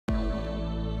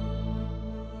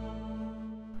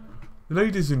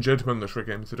Ladies and gentlemen, let's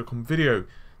Games.com video.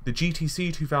 The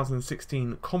GTC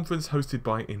 2016 conference hosted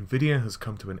by Nvidia has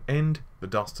come to an end, the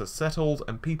dust has settled,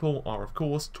 and people are of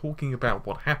course talking about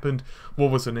what happened,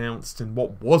 what was announced, and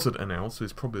what wasn't announced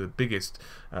is probably the biggest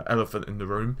elephant in the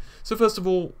room. So first of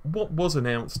all, what was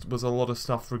announced was a lot of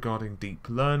stuff regarding deep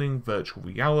learning, virtual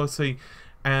reality,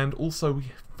 and also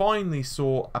we finally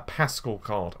saw a Pascal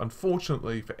card.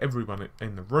 Unfortunately for everyone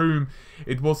in the room,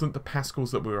 it wasn't the Pascals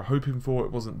that we were hoping for,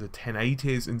 it wasn't the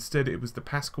 1080s, instead it was the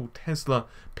Pascal Tesla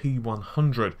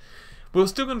P100. We're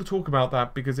still going to talk about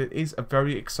that because it is a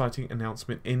very exciting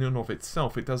announcement in and of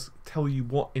itself. It does tell you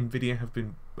what Nvidia have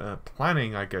been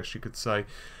planning, I guess you could say.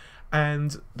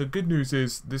 And the good news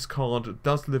is this card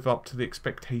does live up to the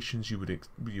expectations you would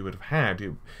have had.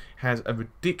 It has a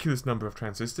ridiculous number of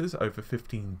transistors, over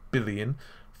 15 billion,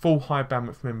 full high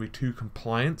bandwidth memory 2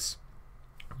 compliance,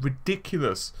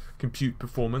 ridiculous compute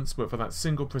performance, whether that's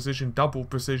single precision, double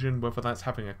precision, whether that's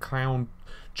having a clown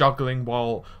juggling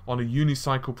while on a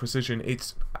unicycle precision.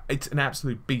 It's an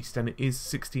absolute beast, and it is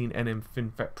 16 nm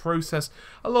FinFET process.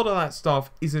 A lot of that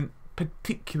stuff isn't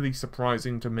particularly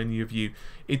surprising to many of you.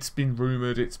 It's been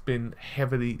rumoured, it's been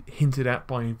heavily hinted at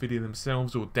by Nvidia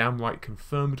themselves, or downright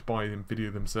confirmed by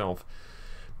Nvidia themselves.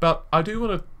 But I do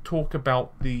want to talk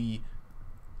about the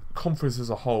conference as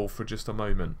a whole for just a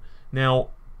moment.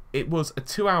 Now, it was a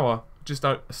 2-hour, just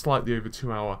slightly over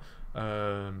 2-hour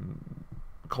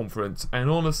conference, and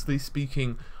honestly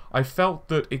speaking, I felt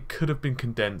that it could have been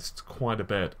condensed quite a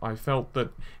bit. I felt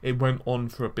that it went on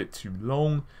for a bit too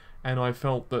long, and I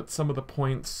felt that some of the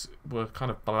points were kind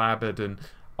of blabbered, and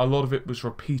a lot of it was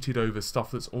repeated over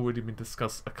stuff that's already been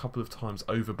discussed a couple of times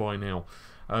over by now.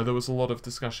 There was a lot of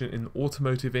discussion in the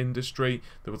automotive industry,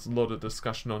 there was a lot of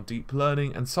discussion on deep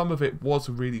learning, and some of it was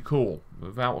really cool,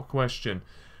 without a question.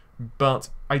 But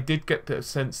I did get the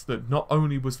sense that not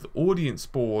only was the audience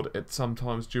bored at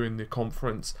sometimes during the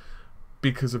conference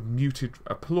because of muted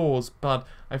applause, but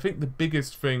I think the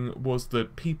biggest thing was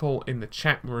that people in the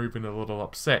chat were even a little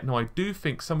upset. Now, I do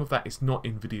think some of that is not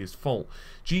Nvidia's fault.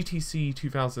 GTC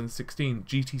 2016,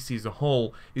 GTC as a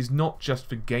whole, is not just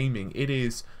for gaming. It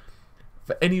is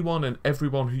for anyone and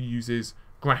everyone who uses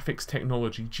graphics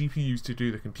technology, GPUs to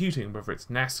do the computing, whether it's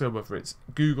NASA, whether it's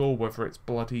Google, whether it's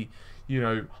bloody,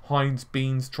 Heinz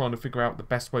Beans trying to figure out the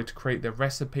best way to create their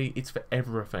recipe. It's for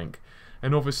everything.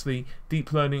 And obviously,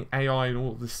 deep learning, AI, and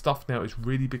all this stuff now is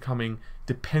really becoming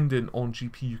dependent on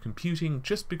GPU computing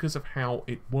just because of how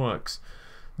it works.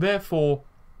 Therefore,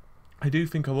 I do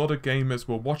think a lot of gamers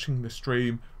were watching the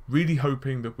stream, really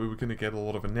hoping that we were going to get a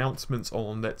lot of announcements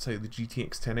on, let's say, the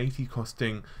GTX 1080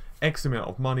 costing X amount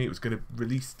of money, it was going to be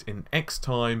released in X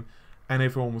time, and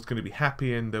everyone was going to be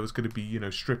happy, and there was going to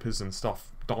be, strippers and stuff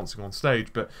dancing on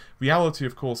stage. But reality,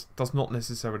 of course, does not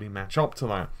necessarily match up to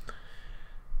that.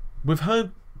 We've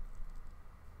heard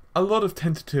a lot of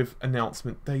tentative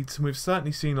announcement dates, and we've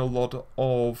certainly seen a lot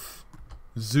of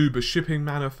Zuba shipping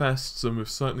manifests, and we've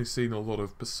certainly seen a lot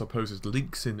of supposed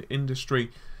leaks in the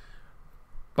industry.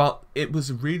 But it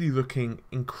was really looking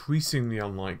increasingly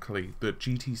unlikely that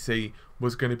GTC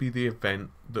was going to be the event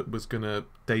that was going to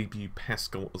debut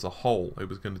Pascal as a whole. It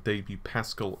was going to debut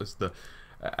Pascal as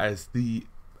the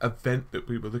event that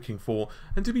we were looking for.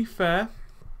 And to be fair,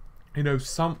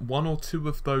 one or two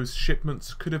of those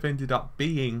shipments could have ended up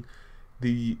being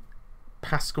the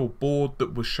Pascal board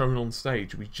that was shown on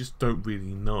stage. We just don't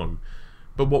really know.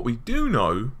 But what we do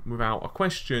know, without a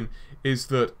question, is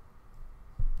that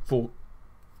for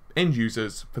end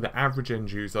users, for the average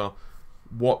end user,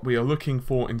 what we are looking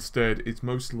for instead is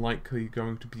most likely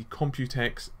going to be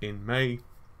computex in May.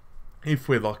 If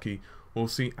we're lucky, we'll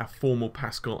see a formal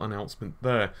Pascal announcement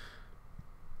there.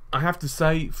 I have to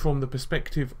say, from the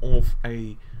perspective of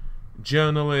a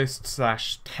journalist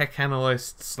slash tech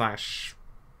analyst slash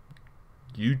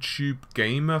YouTube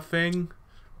gamer thing,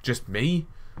 just me,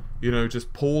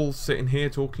 just Paul sitting here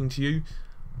talking to you,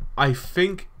 I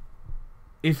think,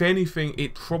 if anything,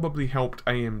 it probably helped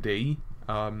AMD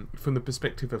from the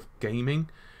perspective of gaming.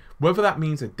 Whether that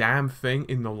means a damn thing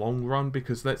in the long run,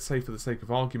 because let's say for the sake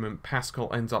of argument,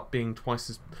 Pascal ends up being twice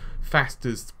as fast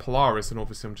as Polaris, and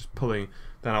obviously I'm just pulling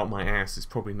that out my ass, it's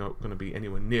probably not going to be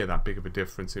anywhere near that big of a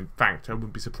difference. In fact, I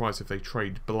wouldn't be surprised if they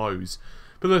trade blows.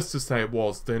 But let's just say it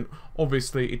was, then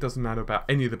obviously it doesn't matter about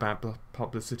any of the bad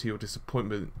publicity or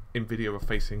disappointment Nvidia are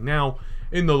facing now.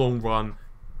 In the long run,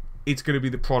 it's going to be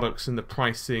the products and the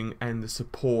pricing and the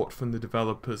support from the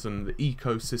developers and the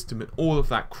ecosystem and all of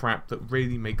that crap that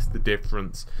really makes the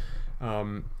difference.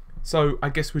 So I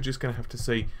guess we're just going to have to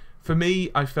see. For me,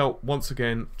 I felt, once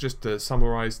again, just to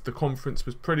summarise, the conference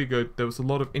was pretty good. There was a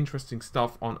lot of interesting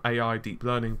stuff on AI, deep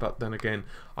learning, but then again,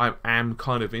 I am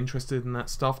kind of interested in that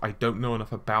stuff. I don't know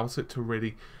enough about it to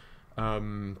really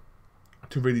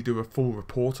do a full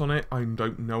report on it. I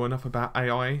don't know enough about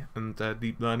AI and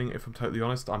deep learning, if I'm totally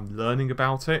honest. I'm learning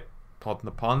about it, pardon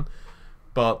the pun,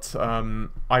 but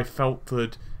I felt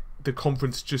that the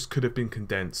conference just could have been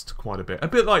condensed quite a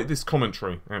bit like this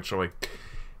commentary, actually.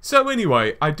 So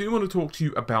anyway, I do want to talk to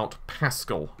you about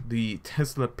Pascal, the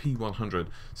Tesla P100.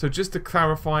 So just to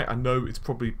clarify, I know it's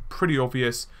probably pretty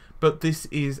obvious, but this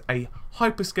is a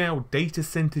hyperscale data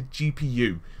center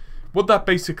GPU. What that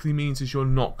basically means is you're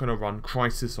not going to run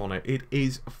Crysis on it. It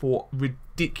is for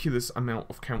ridiculous amount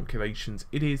of calculations.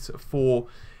 It is for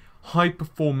high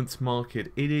performance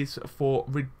market. It is for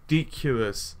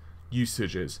ridiculous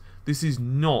usages. This is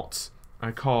not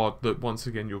a card that, once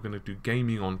again, you're going to do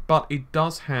gaming on, but it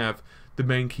does have the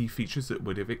main key features that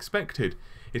we'd have expected.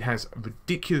 It has a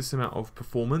ridiculous amount of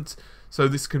performance, so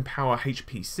this can power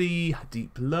HPC,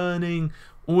 deep learning,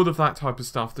 all of that type of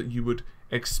stuff that you would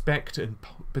expect and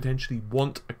potentially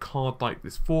want a card like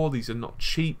this for. These are not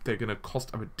cheap. They're going to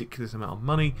cost a ridiculous amount of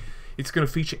money. It's going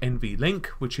to feature NVLink,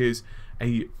 which is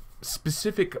a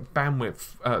specific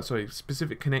bandwidth,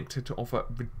 specific connector to offer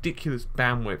ridiculous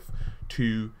bandwidth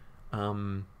to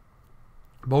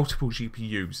multiple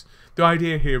GPUs. The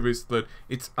idea here is that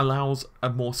it allows a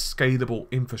more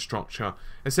scalable infrastructure.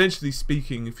 Essentially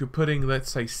speaking, if you're putting,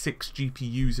 let's say, 6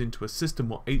 GPUs into a system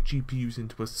or 8 GPUs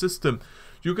into a system,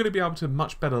 you're going to be able to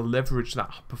much better leverage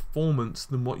that performance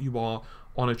than what you are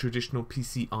on a traditional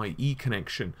PCIe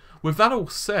connection. With that all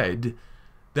said,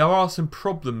 there are some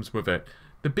problems with it.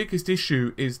 The biggest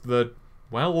issue is that,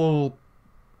 well,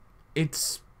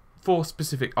 it's for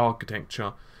specific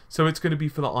architecture. So it's going to be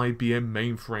for the IBM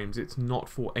mainframes. It's not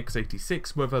for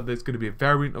x86. Whether there's going to be a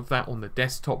variant of that on the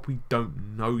desktop, we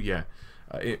don't know yet.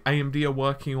 AMD are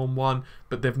working on one,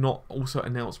 but they've not also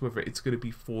announced whether it's going to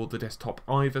be for the desktop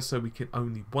either, so we can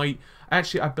only wait.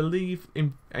 Actually, I believe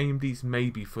in AMD's may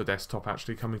be for desktop,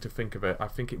 actually, coming to think of it. I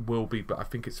think it will be, but I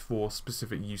think it's for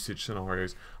specific usage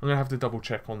scenarios. I'm going to have to double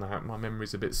check on that. My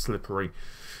memory's a bit slippery.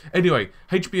 Anyway,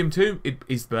 HBM2, it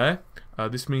is there.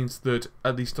 This means that,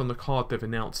 at least on the card they've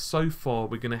announced so far,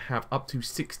 we're going to have up to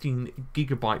 16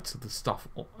 gigabytes of the stuff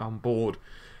on board.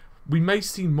 We may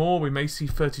see more, we may see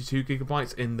 32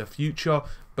 gigabytes in the future,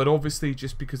 but obviously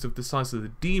just because of the size of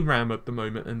the DRAM at the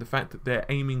moment and the fact that they're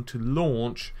aiming to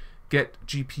launch, get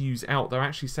GPUs out, they're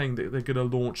actually saying that they're going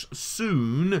to launch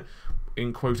soon,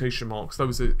 in quotation marks. That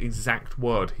was the exact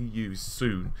word he used,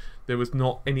 soon. There was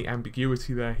not any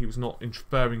ambiguity there. He was not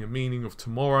inferring a meaning of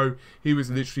tomorrow. He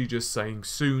was literally just saying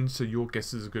soon, so your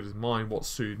guess is as good as mine what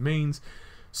soon means.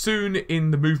 Soon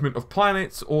in the movement of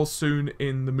planets, or soon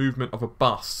in the movement of a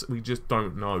bus. We just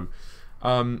don't know.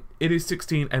 It is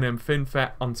 16 nm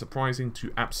FinFET, unsurprising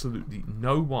to absolutely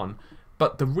no one.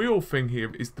 But the real thing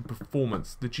here is the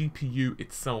performance. The GPU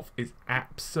itself is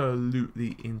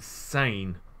absolutely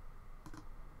insane.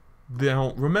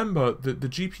 Now, remember that the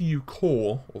GPU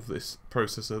core of this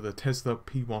processor, the Tesla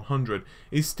P100,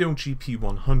 is still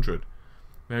GP100.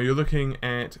 Now you're looking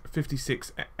at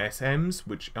 56 SMs,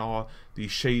 which are the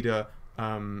shader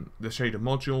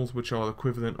modules, which are the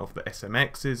equivalent of the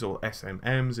SMXs or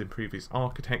SMMs in previous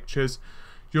architectures.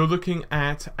 You're looking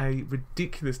at a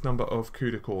ridiculous number of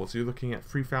CUDA cores. You're looking at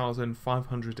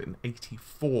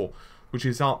 3,584, which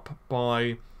is up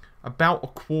by about a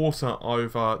quarter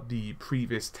over the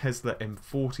previous Tesla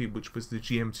M40, which was the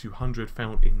GM200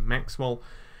 found in Maxwell.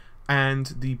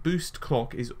 And the boost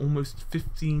clock is almost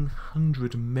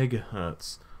 1500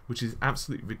 megahertz, which is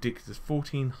absolutely ridiculous.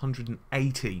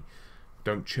 1480,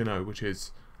 don't you know, which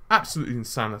is absolutely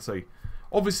insanity.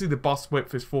 Obviously the bus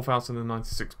width is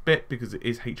 4096 bit because it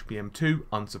is HBM2,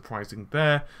 unsurprising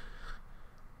there.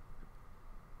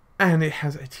 And it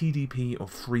has a TDP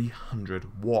of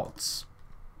 300 watts.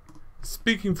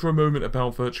 Speaking for a moment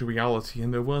about virtual reality,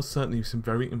 and there were certainly some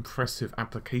very impressive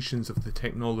applications of the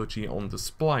technology on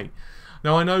display.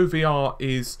 Now I know VR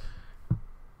is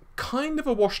kind of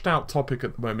a washed out topic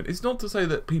at the moment. It's not to say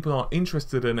that people aren't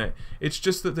interested in it, it's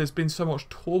just that there's been so much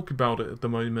talk about it at the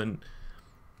moment.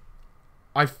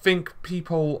 I think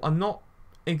people are not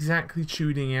exactly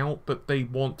tuning out, but they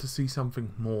want to see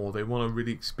something more. They want to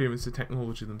really experience the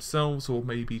technology themselves, or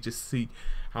maybe just see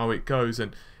how it goes.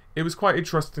 And it was quite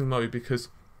interesting though, because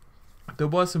there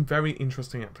were some very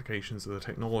interesting applications of the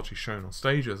technology shown on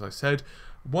stage, as I said.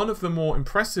 One of the more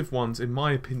impressive ones, in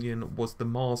my opinion, was the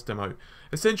Mars demo.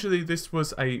 Essentially, this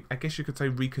was a, I guess you could say,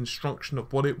 reconstruction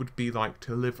of what it would be like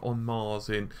to live on Mars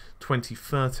in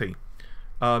 2030.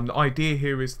 The idea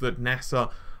here is that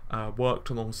NASA worked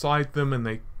alongside them, and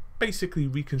they basically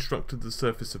reconstructed the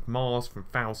surface of Mars from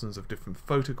thousands of different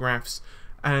photographs,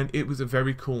 and it was a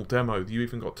very cool demo. You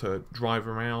even got to drive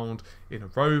around in a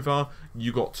rover,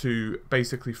 you got to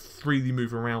basically freely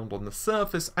move around on the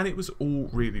surface, and it was all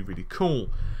really, really cool.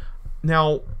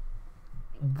 Now,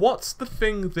 what's the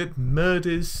thing that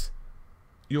murders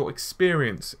your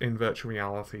experience in virtual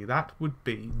reality? That would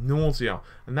be nausea,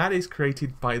 and that is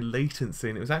created by latency.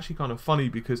 And it was actually kind of funny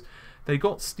because they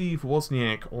got Steve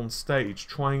Wozniak on stage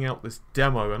trying out this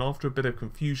demo, and after a bit of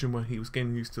confusion when he was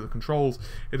getting used to the controls,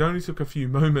 it only took a few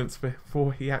moments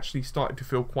before he actually started to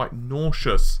feel quite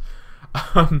nauseous.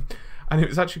 And it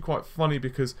was actually quite funny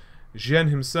because Jen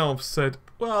himself said,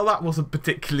 well, that wasn't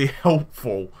particularly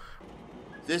helpful.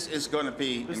 This is going to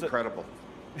be incredible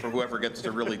for whoever gets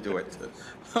to really do it.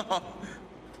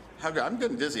 I'm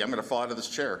getting dizzy. I'm going to fall out of this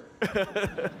chair.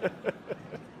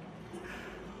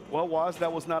 Well, Woz,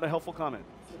 that was not a helpful comment.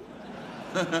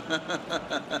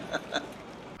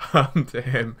 To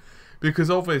him, because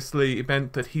obviously it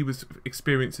meant that he was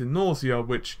experiencing nausea,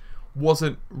 which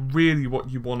wasn't really what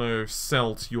you want to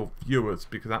sell to your viewers,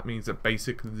 because that means that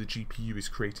basically the GPU is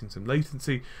creating some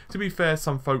latency. To be fair,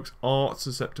 some folks are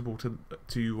susceptible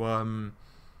to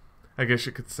I guess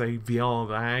you could say VR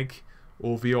lag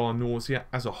or VR nausea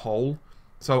as a whole.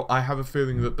 So I have a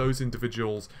feeling that those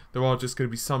individuals, there are just going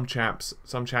to be some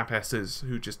chapesses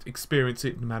who just experience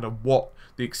it no matter what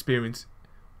the experience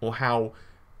or how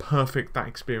perfect that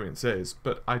experience is.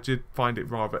 But I did find it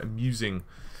rather amusing.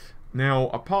 Now,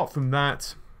 apart from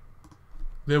that,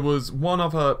 there was one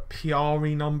other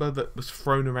PRE number that was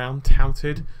thrown around,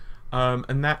 touted,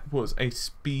 and that was a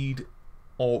speed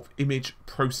of image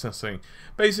processing.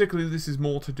 Basically, this is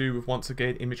more to do with, once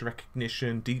again, image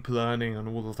recognition, deep learning, and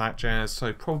all of that jazz.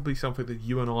 So probably something that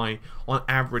you and I, on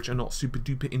average, are not super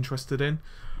duper interested in.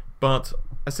 But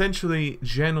essentially,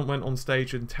 Jen went on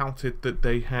stage and touted that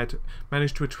they had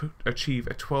managed to achieve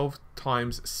a 12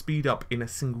 times speed up in a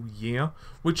single year,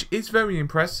 which is very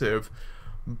impressive.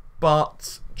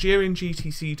 But during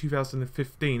GTC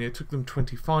 2015, it took them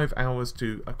 25 hours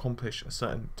to accomplish a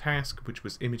certain task, which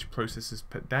was image processes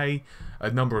per day, a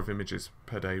number of images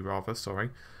per day rather, sorry.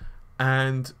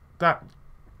 And that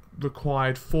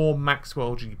required 4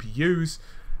 Maxwell GPUs.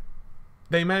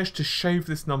 They managed to shave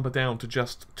this number down to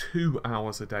just 2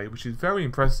 hours a day, which is very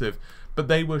impressive, but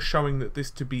they were showing that this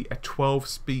to be a 12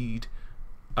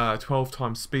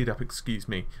 times speed up, excuse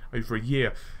me, over a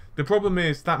year. The problem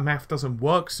is that math doesn't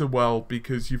work so well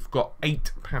because you've got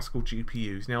 8 Pascal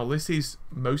GPUs. Now, this is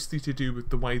mostly to do with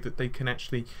the way that they can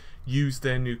actually use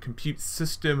their new compute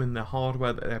system and the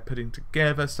hardware that they're putting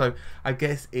together. So I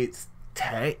guess it's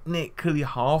technically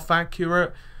half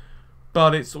accurate,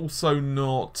 but it's also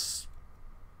not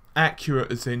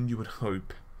accurate as in you would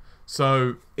hope.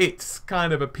 So it's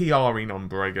kind of a PRE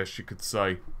number, I guess you could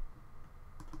say.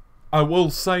 I will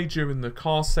say during the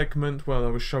car segment where I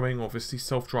was showing obviously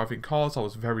self-driving cars, I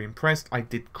was very impressed. I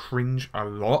did cringe a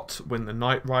lot when the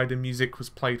Knight Rider music was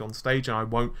played on stage, and I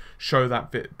won't show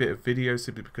that bit of video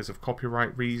simply because of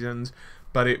copyright reasons,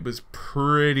 but it was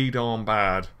pretty darn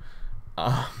bad.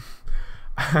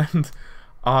 And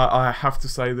I have to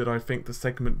say that I think the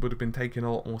segment would have been taken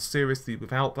a lot more seriously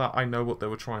without that. I know what they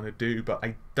were trying to do, but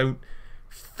I don't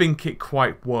think it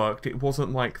quite worked. It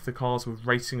wasn't like the cars were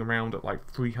racing around at like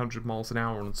 300 miles an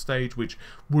hour on stage, which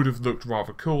would have looked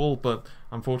rather cool, but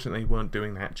unfortunately weren't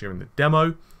doing that during the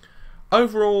demo.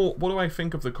 Overall, what do I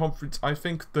think of the conference? I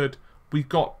think that we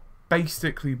got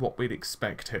basically what we'd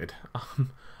expected.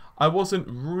 I wasn't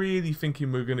really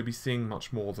thinking we were going to be seeing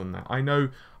much more than that. I know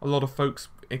a lot of folks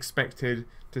expected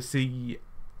to see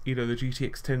either the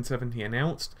GTX 1070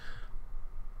 announced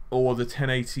or the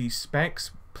 1080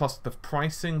 specs, plus the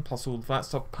pricing, plus all of that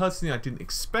stuff. Personally, I didn't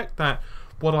expect that.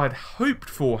 What I'd hoped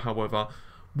for, however,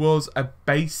 was a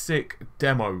basic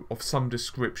demo of some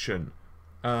description,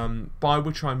 by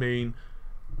which I mean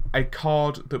a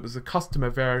card that was a customer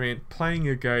variant playing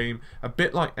a game, a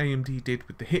bit like AMD did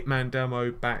with the Hitman demo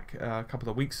back a couple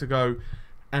of weeks ago,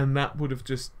 and that would have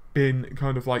just been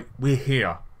kind of like, we're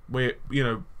here, we're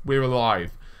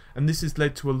alive. And this has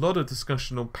led to a lot of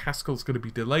discussion on Pascal's going to be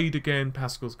delayed again,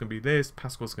 Pascal's going to be this,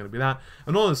 Pascal's going to be that.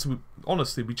 And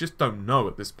honestly, we just don't know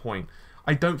at this point.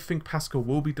 I don't think Pascal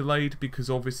will be delayed because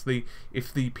obviously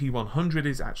if the P100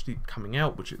 is actually coming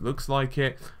out, which it looks like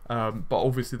it, but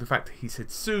obviously the fact that he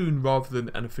said soon rather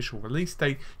than an official release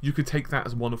date, you could take that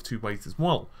as one of two ways as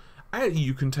well. A,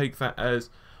 you can take that as,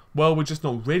 well, we're just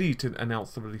not ready to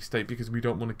announce the release date because we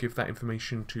don't want to give that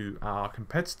information to our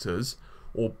competitors.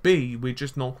 Or B, we're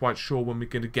just not quite sure when we're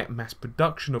going to get mass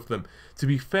production of them. To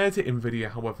be fair to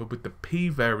Nvidia, however, with the P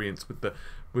variants, with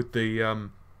the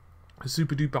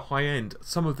super duper high end.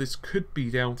 Some of this could be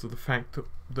down to the fact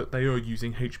that they are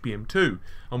using HBM2,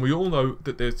 and we all know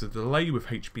that there's a delay with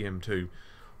HBM2.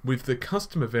 With the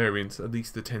customer variants, at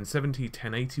least the 1070,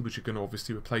 1080, which are going to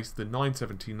obviously replace the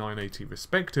 970, 980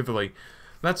 respectively,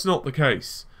 that's not the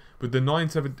case. With the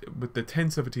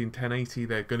 1070 and 1080,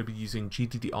 they're going to be using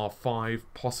GDDR5,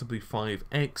 possibly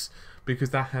 5X, because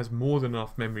that has more than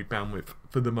enough memory bandwidth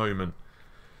for the moment.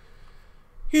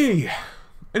 Yeah.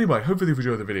 Anyway, hopefully you've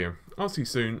enjoyed the video. I'll see you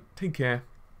soon. Take care.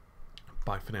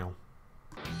 Bye for now.